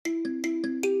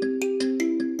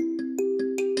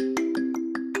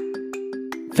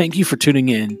Thank you for tuning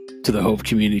in to the Hope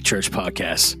Community Church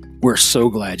podcast. We're so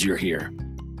glad you're here.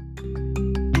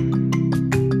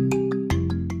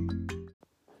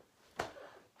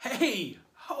 Hey,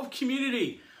 Hope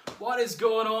Community, what is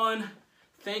going on?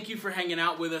 Thank you for hanging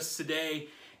out with us today.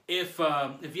 If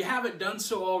you haven't done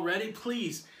so already,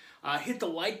 please hit the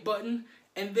like button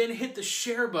and then hit the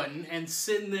share button and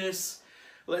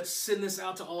let's send this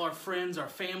out to all our friends, our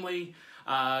family.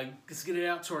 Let's get it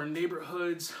out to our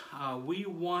neighborhoods. We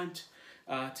want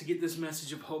to get this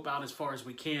message of hope out as far as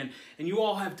we can. And you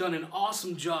all have done an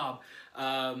awesome job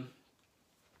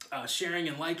sharing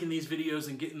and liking these videos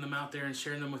and getting them out there and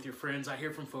sharing them with your friends. I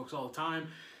hear from folks all the time,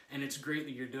 and it's great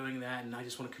that you're doing that, and I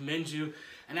just want to commend you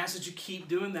and ask that you keep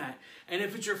doing that. And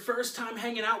if it's your first time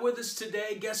hanging out with us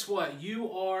today, guess what?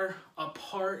 You are a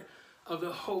part of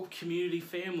the Hope Community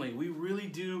family. We really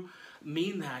do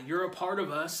mean that. You're a part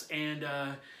of us, and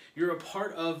you're a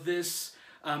part of this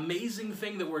amazing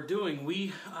thing that we're doing.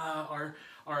 We are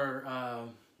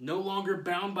no longer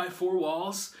bound by four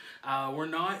walls. We're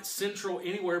not central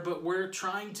anywhere, but we're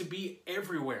trying to be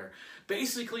everywhere.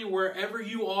 Basically, wherever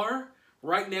you are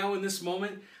right now in this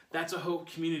moment, that's a Hope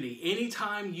Community.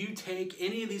 Anytime you take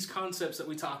any of these concepts that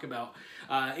we talk about,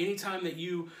 anytime that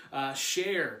you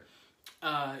share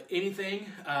anything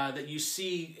that you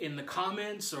see in the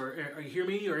comments or hear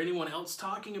me or anyone else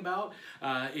talking about,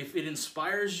 if it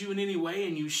inspires you in any way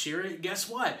and you share it, guess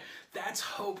what? That's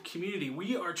Hope Community.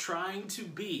 We are trying to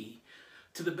be,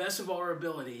 to the best of our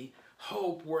ability,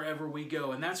 hope wherever we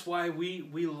go. And that's why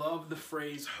we love the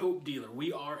phrase hope dealer.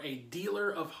 We are a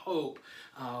dealer of hope.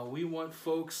 We want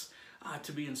folks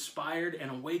to be inspired and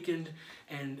awakened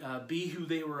and be who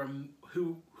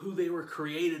they were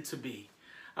created to be.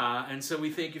 And so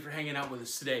we thank you for hanging out with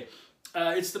us today.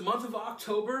 It's the month of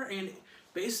October, and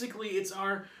basically it's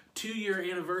our 2-year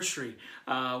anniversary.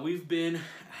 We've been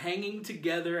hanging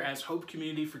together as Hope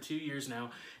Community for 2 years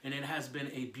now, and it has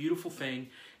been a beautiful thing.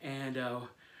 And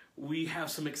we have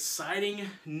some exciting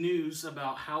news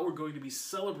about how we're going to be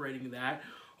celebrating that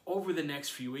over the next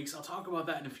few weeks. I'll talk about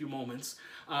that in a few moments.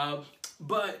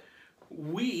 But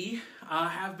we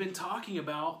have been talking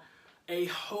about a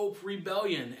hope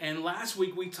rebellion. And last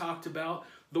week we talked about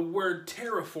the word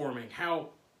terraforming, how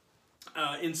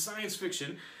in science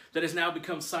fiction that has now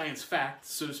become science fact,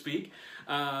 so to speak,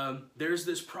 there's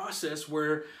this process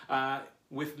where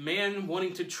with man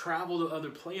wanting to travel to other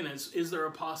planets, is there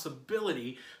a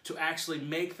possibility to actually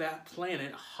make that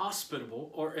planet hospitable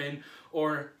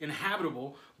or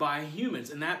inhabitable by humans?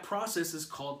 And that process is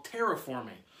called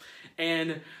terraforming.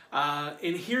 And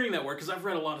in hearing that word, because I've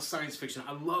read a lot of science fiction,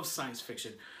 I love science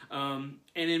fiction, and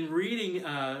in reading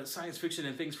science fiction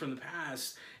and things from the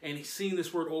past and seeing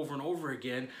this word over and over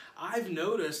again, I've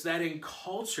noticed that in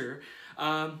culture,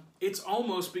 it's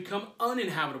almost become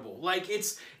uninhabitable. Like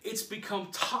it's become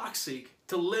toxic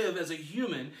to live as a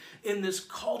human in this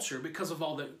culture because of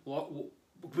all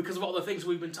the things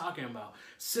we've been talking about: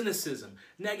 cynicism,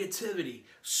 negativity,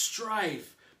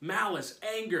 strife, malice,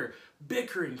 anger,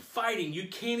 bickering, fighting. You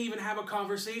can't even have a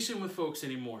conversation with folks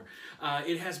anymore.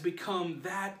 It has become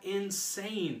that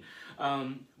insane.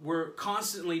 We're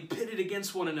constantly pitted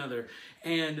against one another.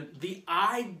 And the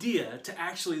idea to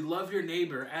actually love your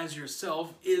neighbor as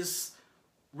yourself is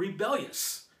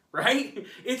rebellious, right?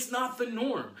 It's not the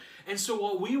norm. And so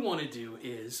what we want to do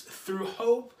is, through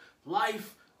hope,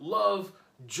 life, love,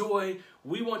 joy,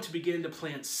 we want to begin to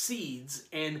plant seeds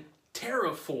and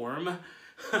terraform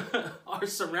our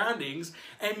surroundings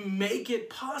and make it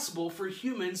possible for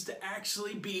humans to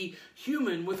actually be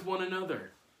human with one another.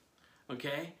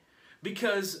 Okay?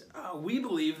 Because we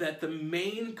believe that the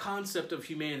main concept of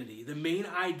humanity, the main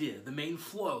idea, the main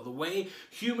flow, the way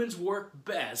humans work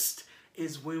best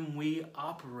is when we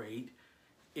operate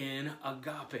in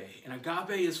agape. And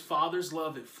agape is Father's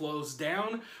love. It flows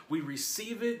down. We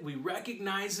receive it. We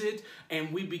recognize it.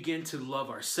 And we begin to love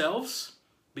ourselves.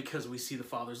 Because we see the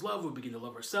Father's love, we begin to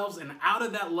love ourselves. And out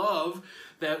of that love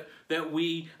that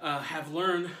we have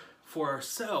learned for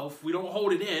ourselves, we don't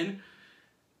hold it in,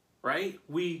 right?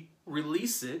 We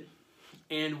release it,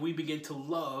 and we begin to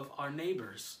love our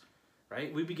neighbors,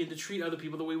 right? We begin to treat other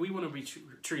people the way we want to be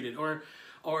treated. Or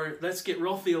let's get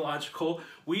real theological.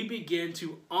 We begin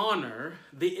to honor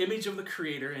the image of the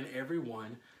Creator in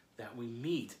everyone that we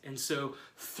meet. And so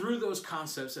through those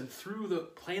concepts and through the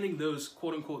planting those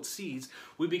quote-unquote seeds,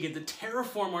 we begin to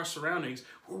terraform our surroundings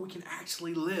where we can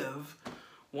actually live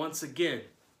once again.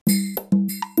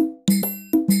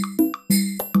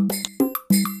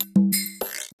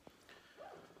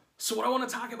 So what I want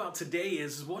to talk about today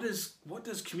is what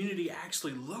does community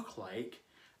actually look like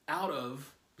out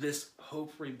of this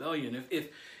hope rebellion.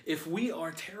 If we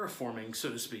are terraforming, so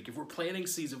to speak, if we're planting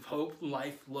seeds of hope,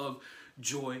 life, love,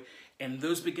 joy, and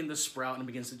those begin to sprout and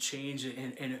begins to change,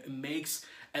 and it makes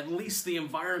at least the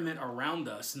environment around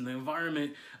us and the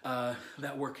environment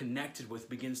that we're connected with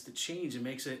begins to change and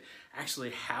makes it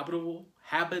actually habitable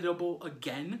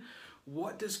again,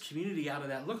 what does community out of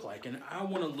that look like? And I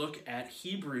want to look at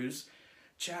Hebrews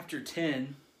chapter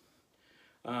 10.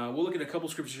 We'll look at a couple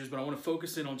scriptures, but I want to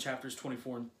focus in on chapters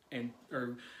 24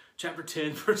 or chapter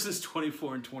 10, verses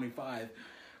 24 and 25.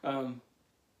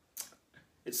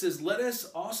 It says, "Let us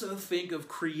also think of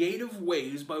creative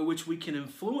ways by which we can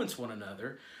influence one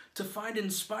another to find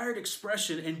inspired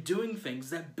expression in doing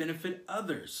things that benefit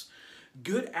others.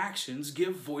 Good actions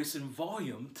give voice and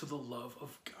volume to the love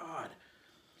of God.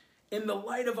 In the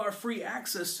light of our free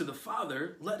access to the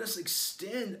Father, let us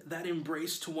extend that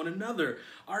embrace to one another.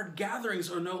 Our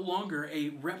gatherings are no longer a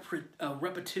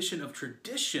repetition of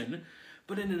tradition,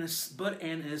 but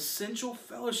an essential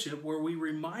fellowship where we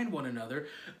remind one another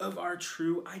of our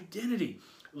true identity.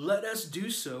 Let us do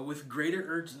so with greater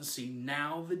urgency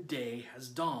now the day has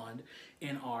dawned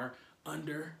in our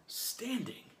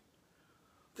understanding."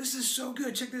 This is so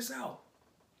good. Check this out.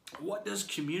 What does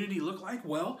community look like?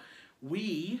 Well,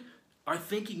 we are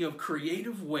thinking of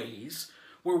creative ways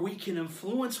where we can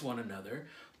influence one another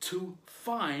to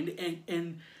find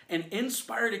an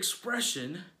inspired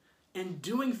expression in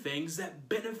doing things that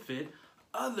benefit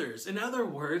others. In other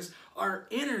words, our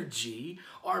energy,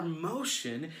 our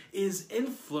motion is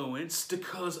influenced to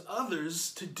cause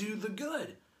others to do the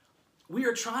good. We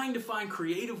are trying to find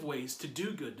creative ways to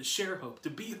do good, to share hope, to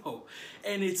be hope.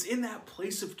 And it's in that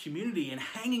place of community and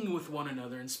hanging with one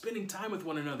another and spending time with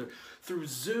one another through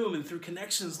Zoom and through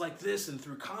connections like this and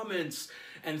through comments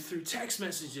and through text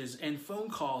messages and phone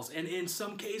calls and in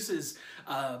some cases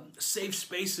safe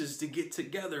spaces to get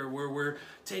together where we're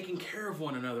taking care of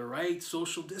one another, right?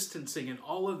 Social distancing and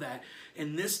all of that.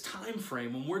 In this time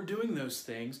frame, when we're doing those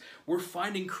things, we're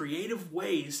finding creative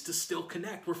ways to still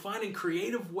connect. We're finding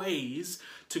creative ways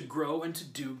to grow and to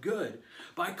do good.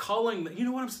 By calling, you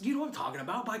know what I'm talking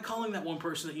about? By calling that one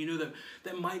person that you know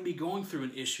that might be going through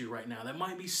an issue right now, that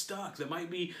might be stuck, that might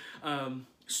be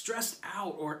stressed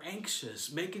out or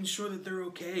anxious, making sure that they're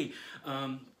okay.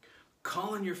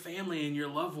 Calling your family and your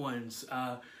loved ones.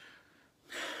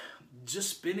 Just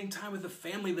spending time with the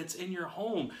family that's in your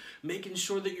home, making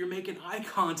sure that you're making eye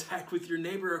contact with your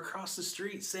neighbor across the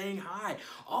street, saying hi,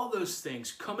 all those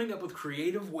things, coming up with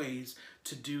creative ways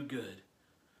to do good,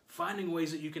 finding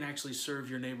ways that you can actually serve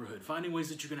your neighborhood, finding ways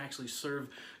that you can actually serve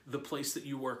the place that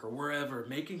you work or wherever,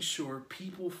 making sure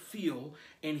people feel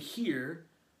and hear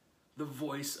the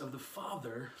voice of the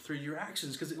Father through your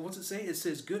actions. Because what's it say? It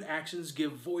says, good actions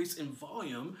give voice and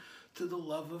volume to the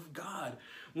love of God.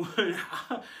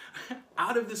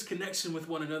 Out of this connection with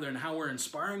one another and how we're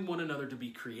inspiring one another to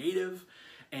be creative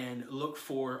and look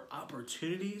for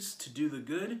opportunities to do the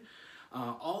good,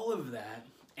 all of that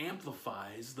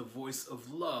amplifies the voice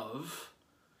of love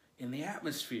in the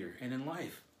atmosphere and in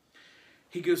life.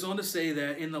 He goes on to say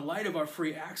that in the light of our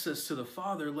free access to the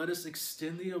Father, let us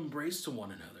extend the embrace to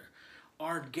one another.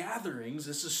 Our gatherings,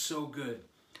 this is so good.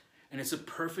 And it's a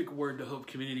perfect word to Hope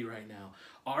Community right now.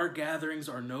 Our gatherings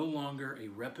are no longer a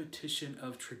repetition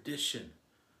of tradition.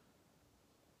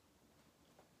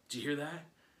 Did you hear that?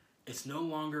 It's no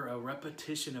longer a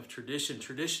repetition of tradition.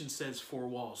 Tradition says four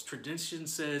walls. Tradition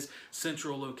says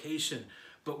central location.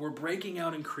 But we're breaking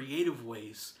out in creative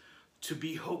ways to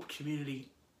be Hope Community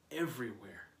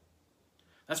everywhere.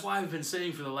 That's why I've been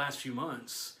saying for the last few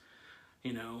months,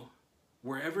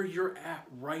 wherever you're at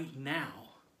right now,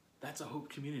 that's a Hope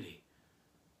Community.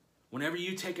 Whenever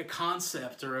you take a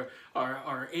concept or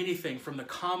anything from the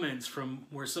comments, from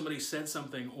where somebody said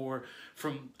something, or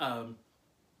from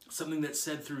something that's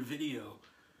said through video,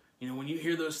 when you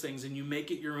hear those things and you make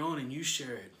it your own and you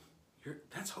share it,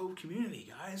 that's Hope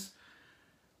Community, guys.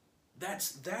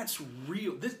 That's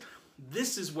real.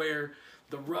 This is where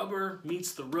the rubber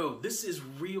meets the road. This is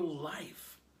real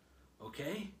life,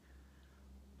 okay?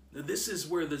 This is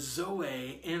where the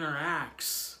Zoe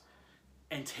interacts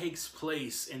and takes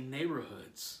place in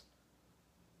neighborhoods.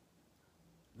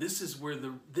 This is where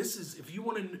if you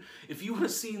want to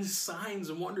see signs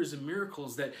and wonders and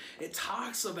miracles that it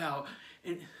talks about,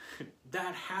 and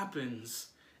that happens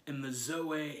in the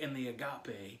Zoe and the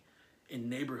Agape in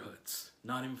neighborhoods,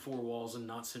 not in four walls and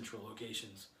not central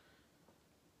locations.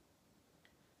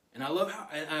 And I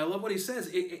love what he says.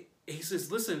 He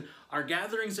says, listen, our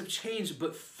gatherings have changed,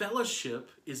 but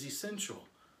fellowship is essential.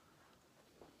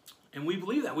 And we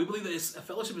believe that. We believe that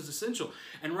fellowship is essential.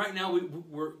 And right now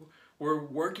we're we're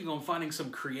working on finding some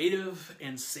creative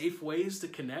and safe ways to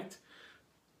connect.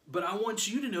 But I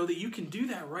want you to know that you can do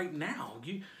that right now.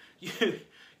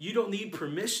 You don't need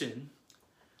permission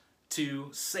to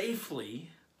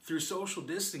safely, through social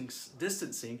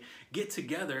distancing, get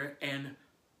together and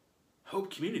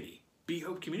Hope Community. Be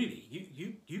Hope Community.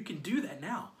 You can do that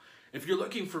now. If you're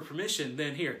looking for permission,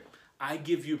 then here, I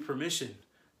give you permission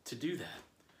to do that.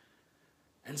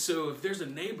 And so if there's a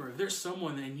neighbor, if there's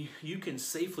someone, then you can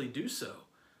safely do so.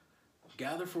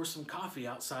 Gather for some coffee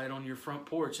outside on your front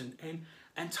porch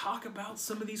and talk about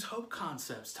some of these hope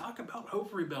concepts. Talk about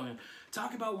hope rebellion.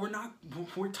 Talk about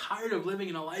we're tired of living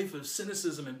in a life of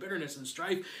cynicism and bitterness and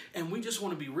strife, and we just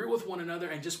want to be real with one another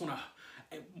and just want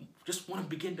to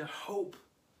begin to hope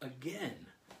again.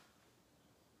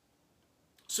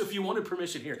 So if you wanted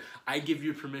permission here, I give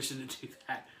you permission to do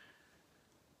that.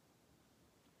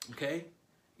 Okay?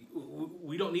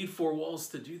 We don't need four walls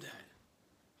to do that.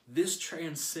 This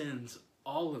transcends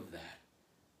all of that.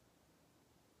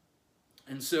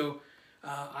 And so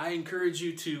I encourage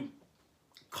you to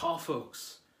call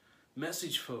folks,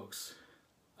 message folks.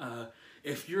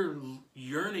 If you're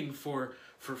yearning for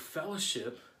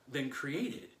fellowship, then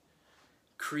create it.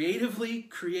 Creatively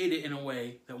create it in a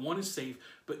way that, one, is safe,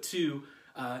 but two,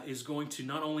 is going to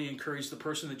not only encourage the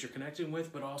person that you're connecting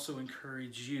with, but also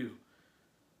encourage you.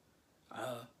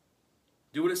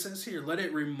 Do what it says here.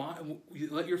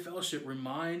 Let your fellowship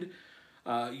remind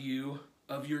you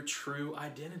of your true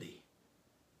identity.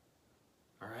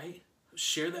 All right?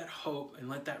 Share that hope and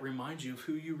let that remind you of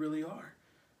who you really are.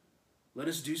 Let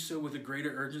us do so with a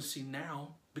greater urgency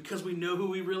now because we know who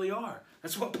we really are.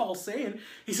 That's what Paul's saying.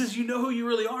 He says, you know who you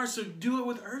really are, so do it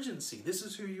with urgency. This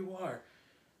is who you are.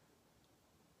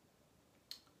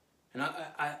 And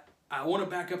I want to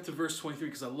back up to verse 23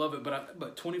 because I love it,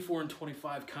 but 24 and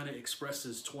 25 kind of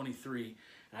expresses 23.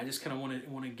 And I just kind of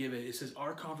want to give it. It says,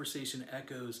 our conversation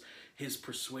echoes his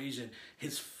persuasion.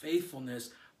 His faithfulness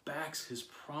backs his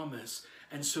promise.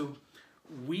 And so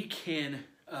we can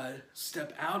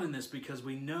step out in this because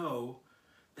we know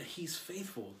that he's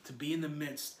faithful to be in the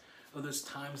midst of those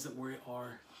times that we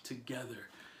are together.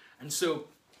 And so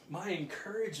my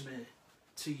encouragement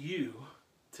to you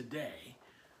today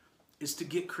is to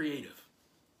get creative.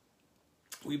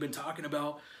 We've been talking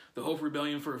about the Hope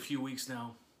Rebellion for a few weeks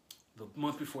now. The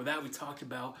month before that, we talked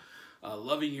about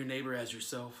loving your neighbor as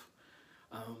yourself.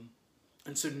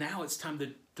 And so now it's time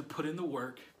to put in the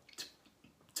work,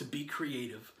 to be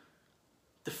creative,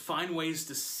 to find ways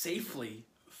to safely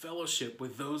fellowship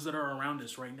with those that are around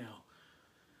us right now.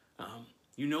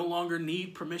 You no longer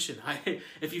need permission.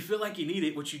 If you feel like you need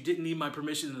it, which you didn't need my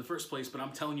permission in the first place, but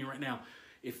I'm telling you right now,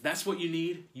 if that's what you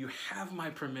need, you have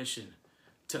my permission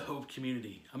to Hope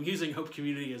Community. I'm using Hope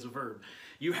Community as a verb.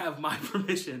 You have my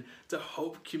permission to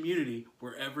Hope Community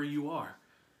wherever you are,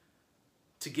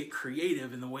 to get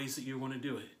creative in the ways that you want to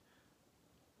do it,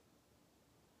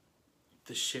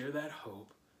 to share that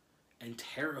hope and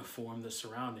terraform the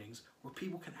surroundings where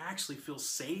people can actually feel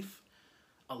safe,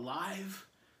 alive,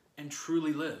 and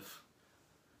truly live,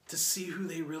 to see who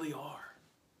they really are,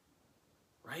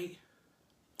 right?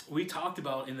 We talked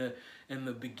about in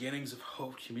the beginnings of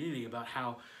Hope Community about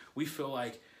how we feel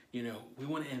like, we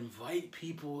want to invite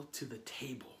people to the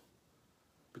table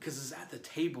because it's at the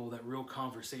table that real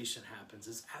conversation happens.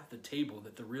 It's at the table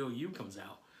that the real you comes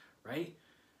out, right?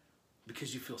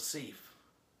 Because you feel safe.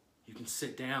 You can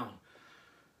sit down.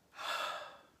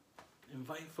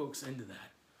 Invite folks into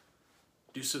that.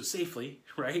 Do so safely,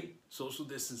 right? Social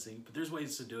distancing, but there's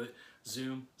ways to do it.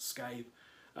 Zoom, Skype,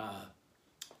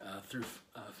 through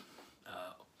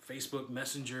Facebook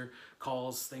Messenger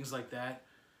calls, things like that.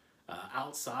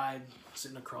 Outside,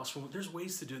 sitting across from. There's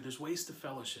ways to do it. There's ways to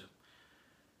fellowship.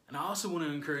 And I also want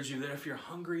to encourage you that if you're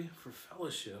hungry for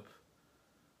fellowship,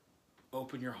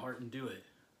 open your heart and do it.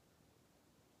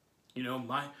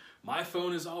 My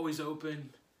phone is always open.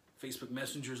 Facebook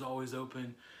Messenger is always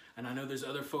open. And I know there's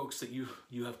other folks that you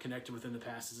have connected with in the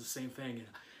past. It's the same thing.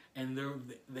 And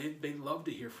they love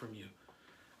to hear from you.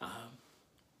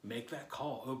 Make that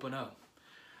call. Open up.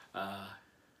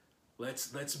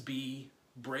 Let's be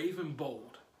brave and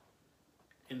bold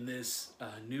in this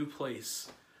new place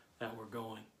that we're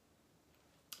going.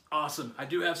 Awesome. I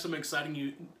do have some exciting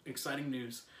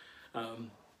news.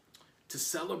 To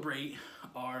celebrate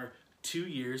our 2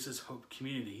 years as Hope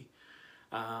Community,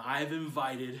 I've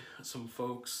invited some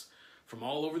folks from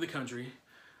all over the country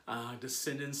to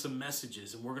send in some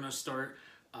messages, and we're going to start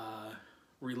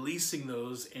releasing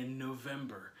those in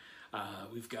November.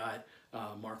 We've got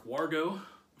Mark Wargo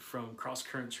from Cross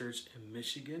Current Church in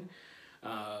Michigan.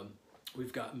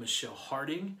 We've got Michelle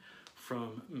Harding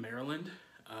from Maryland.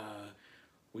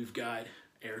 we've got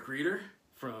Eric Reeder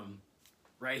from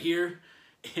right here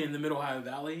in the Mid-Ohio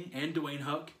Valley, and Dwayne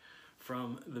Huck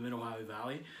from the Mid-Ohio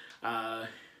Valley.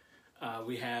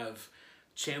 We have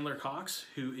Chandler Cox,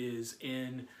 who is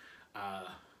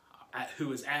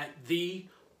at the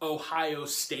Ohio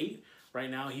State right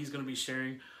now. He's going to be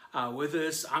sharing with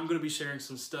us. I'm going to be sharing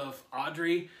some stuff.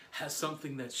 Audrey has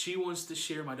something that she wants to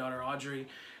share, my daughter Audrey,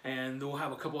 and we'll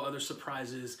have a couple other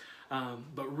surprises.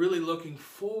 But really looking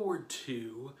forward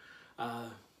to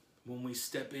when we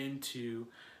step into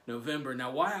November.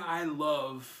 Now, why I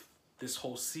love this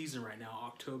whole season right now,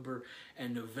 October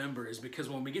and November, is because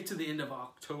when we get to the end of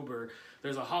October,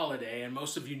 there's a holiday, and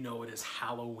most of you know it as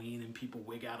Halloween, and people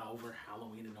wig out over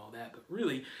Halloween and all that. But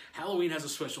really, Halloween has a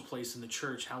special place in the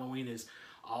church. Halloween is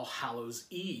All Hallows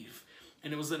Eve.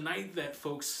 And it was the night that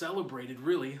folks celebrated,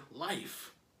 really,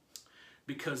 life.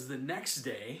 Because the next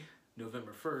day,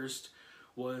 November 1st,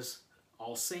 was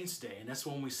All Saints Day. And that's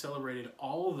when we celebrated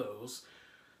all those,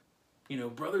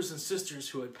 brothers and sisters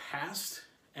who had passed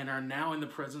and are now in the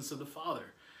presence of the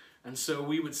Father. And so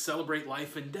we would celebrate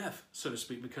life and death, so to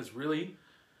speak, because really,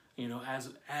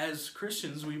 as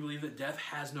Christians, we believe that death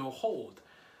has no hold.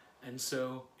 And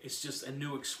so it's just a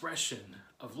new expression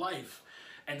of life.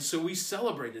 And so we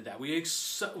celebrated that. We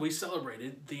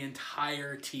celebrated the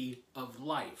entirety of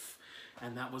life.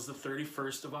 And that was the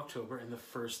 31st of October and the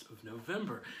 1st of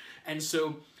November. And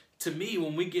so to me,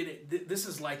 when we get it, this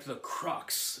is like the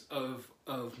crux of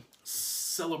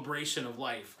celebration of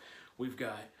life. We've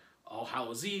got All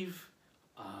Hallows Eve,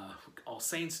 All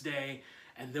Saints Day,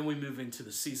 and then we move into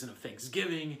the season of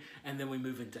Thanksgiving, and then we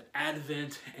move into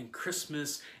Advent and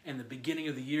Christmas and the beginning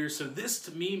of the year. So this,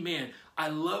 to me, man, I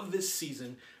love this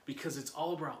season because it's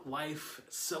all about life,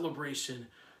 celebration,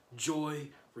 joy,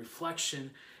 reflection.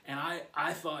 And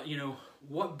I thought,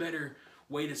 what better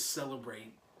way to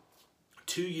celebrate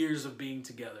 2 years of being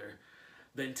together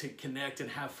than to connect and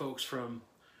have folks from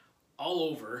all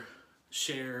over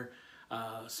share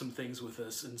some things with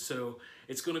us. And so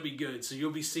it's going to be good. So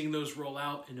you'll be seeing those roll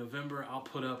out in November. I'll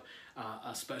put up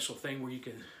a special thing where you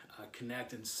can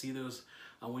connect and see those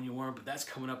when you want. But that's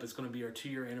coming up. It's going to be our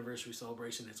 2-year anniversary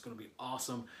celebration. It's going to be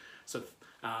awesome. So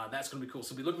that's going to be cool.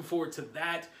 So be looking forward to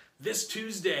that. This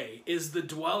Tuesday is The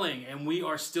Dwelling, and we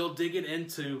are still digging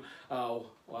into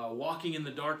Walking in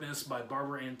the Darkness by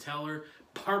Barbara Ann Taylor.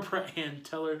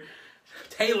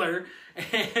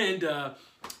 And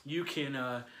you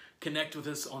can connect with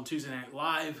us on Tuesday Night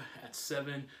Live at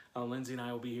 7. Lindsay and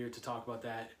I will be here to talk about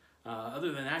that.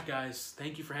 Other than that, guys,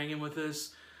 thank you for hanging with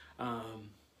us. I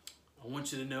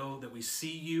want you to know that we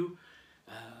see you,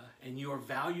 and you are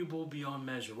valuable beyond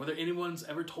measure. Whether anyone's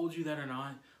ever told you that or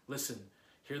not, listen,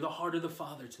 hear the heart of the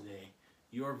Father today.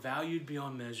 You are valued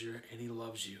beyond measure, and He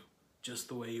loves you just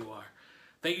the way you are.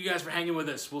 Thank you guys for hanging with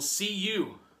us. We'll see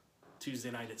you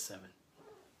Tuesday night at 7.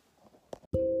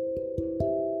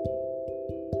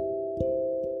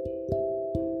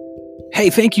 Hey,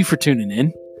 thank you for tuning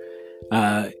in.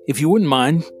 If you wouldn't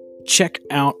mind, check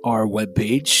out our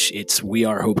webpage. It's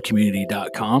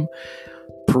wearehopecommunity.com.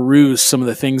 Peruse some of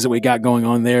the things that we got going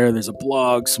on there. There's a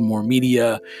blog, some more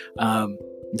media.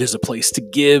 There's a place to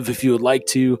give if you would like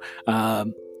to.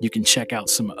 You can check out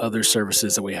some other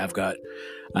services that we have got.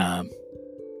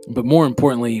 But more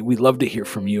importantly, we'd love to hear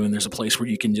from you, and there's a place where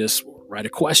you can just write a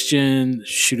question,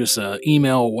 shoot us an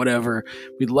email, whatever.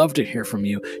 We'd love to hear from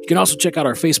you. You can also check out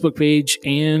our Facebook page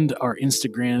and our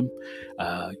Instagram.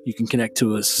 You can connect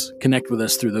with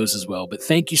us through those as well. But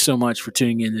thank you so much for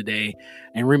tuning in today,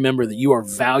 and remember that you are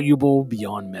valuable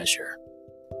beyond measure.